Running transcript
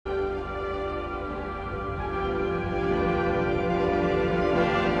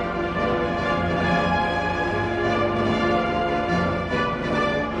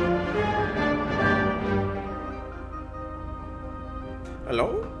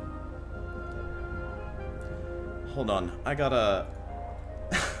Hold on. I gotta...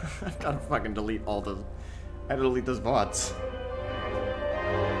 I gotta fucking delete all the... I gotta delete those VODs.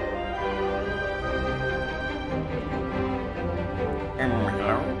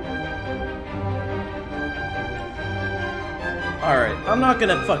 Hello? Alright, I'm not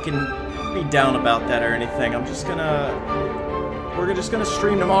gonna fucking be down about that or anything. I'm just gonna... We're just gonna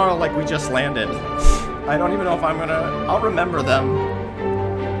stream tomorrow like we just landed. I don't even know if I'm gonna... I'll remember them.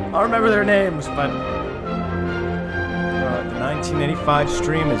 I'll remember their names, but... the 1985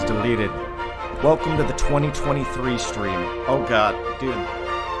 stream is deleted. Welcome to the 2023 stream. Oh god, dude.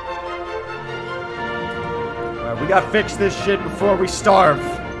 We gotta fix this shit before we starve.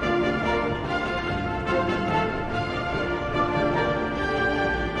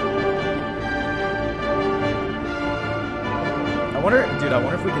 I wonder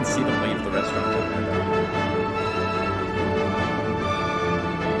if we can see them leave the restaurant.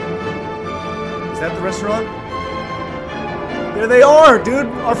 Is that the restaurant? There they are, dude!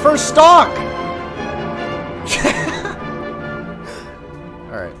 Our first stock!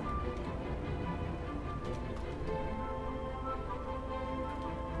 Alright.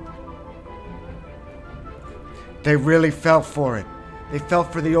 They really fell for it. They fell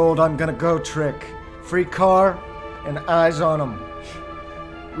for the old I'm gonna go trick. Free car and eyes on them.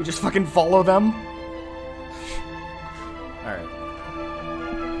 We just fucking follow them? Alright.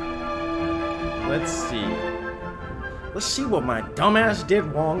 Let's see. Let's see what my dumbass did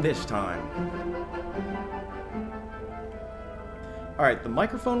wrong this time. Alright, the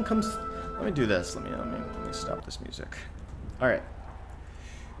microphone comes... Let me do this. Let me stop this music. Alright.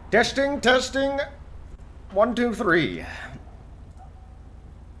 Testing, testing. 1, 2, 3.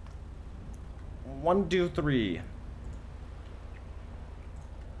 1, 2, 3.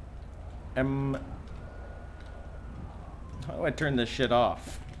 How do I turn this shit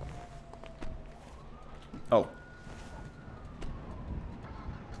off? Oh.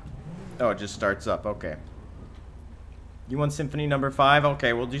 Oh, it just starts up. Okay. You want Symphony number 5?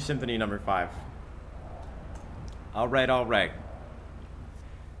 Okay, we'll do Symphony number 5. Alright, alright.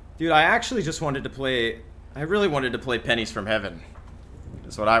 Dude, I actually just wanted to play... I really wanted to play Pennies from Heaven.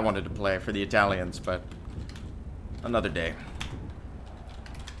 That's what I wanted to play for the Italians, but... Another day.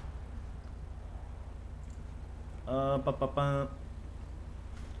 I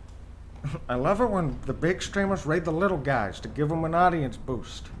love it when the big streamers raid the little guys to give them an audience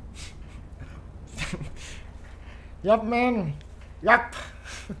boost. Yep, man. Yep.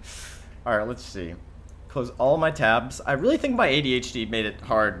 Alright, let's see. Close all my tabs. I really think my ADHD made it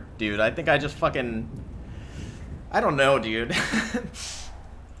hard, dude. I think I just fucking... I don't know, dude.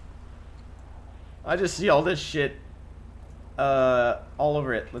 I just see all this shit all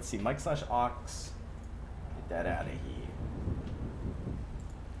over it. Let's see. Mic/aux. Get that out of here.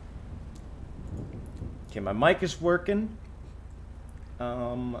 Okay, my mic is working.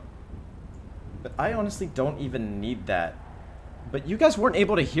 But I honestly don't even need that. But you guys weren't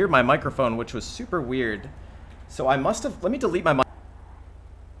able to hear my microphone, which was super weird. So I must have... Let me delete my mic.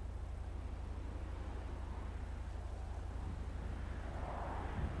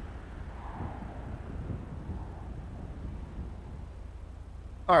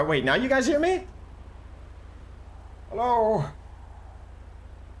 Alright, wait, now you guys hear me? Hello?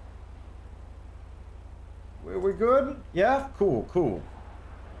 We good? Yeah? Cool, cool.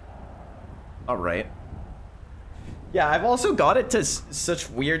 Alright. Yeah, I've also got it to such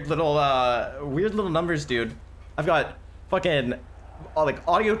weird little numbers, dude. I've got fucking, like,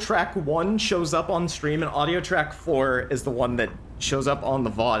 audio track 1 shows up on stream, and audio track 4 is the one that shows up on the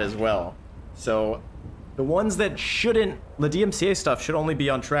VOD as well. So, the ones that shouldn't, the DMCA stuff should only be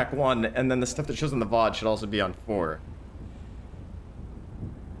on track 1, and then the stuff that shows on the VOD should also be on 4.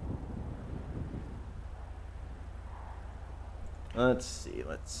 Let's see,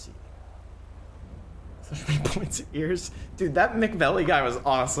 let's see. 3 points of ears. Dude, that McVelly guy was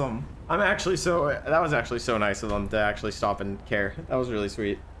awesome. That was actually so nice of them to actually stop and care. That was really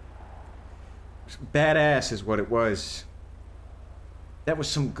sweet. Badass is what it was. That was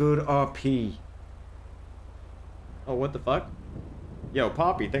some good RP. Oh, what the fuck? Yo,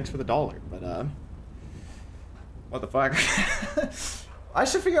 Poppy, thanks for the $1. But, what the fuck? I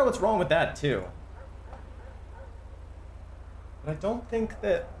should figure out what's wrong with that, too. But I don't think...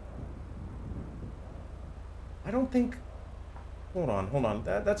 Hold on.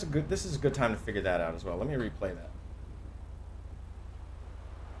 That's a good... This is a good time to figure that out as well. Let me replay that.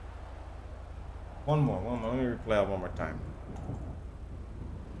 One more. Let me replay it one more time.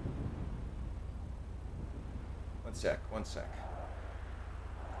 One sec.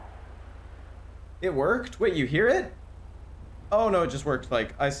 It worked? Wait, you hear it? Oh, no, it just worked,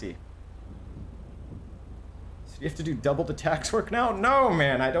 like, I see. we have to do double the tax work now? No,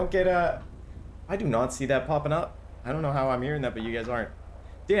 man, I don't get I do not see that popping up. I don't know how I'm hearing that, but you guys aren't.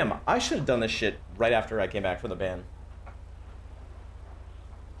 Damn, I should have done this shit right after I came back from the ban.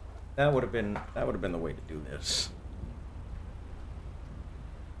 That would have been the way to do this.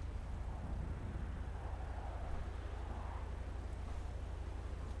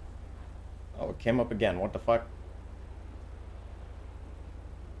 Oh, it came up again. What the fuck?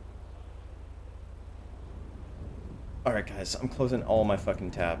 Alright guys, I'm closing all my fucking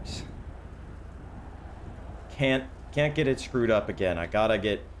tabs. Can't get it screwed up again. I gotta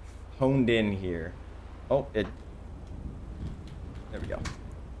get honed in here. Oh, there we go.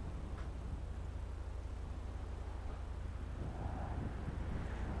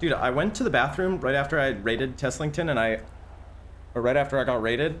 Dude, I went to the bathroom right after I raided Testlington or right after I got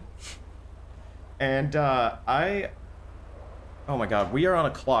raided. And oh my god, we are on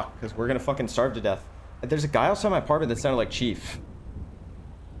a clock because we're gonna fucking starve to death. There's a guy outside my apartment that sounded like Chief.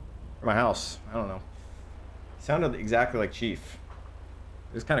 Or my house, I don't know. He sounded exactly like Chief.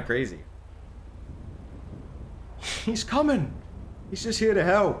 It was kind of crazy. He's coming! He's just here to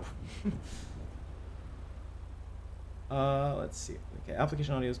help. Let's see. Okay,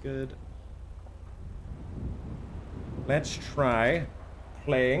 application audio is good. Let's try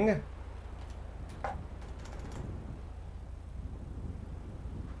playing.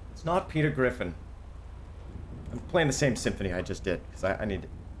 It's not Peter Griffin. I'm playing the same symphony I just did, because I need to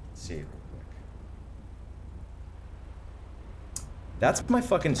see real quick. That's my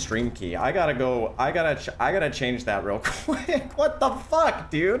fucking stream key. I gotta change that real quick. What the fuck,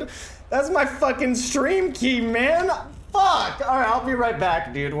 dude? That's my fucking stream key, man. Fuck! Alright, I'll be right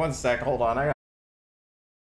back, dude. One sec, hold on. I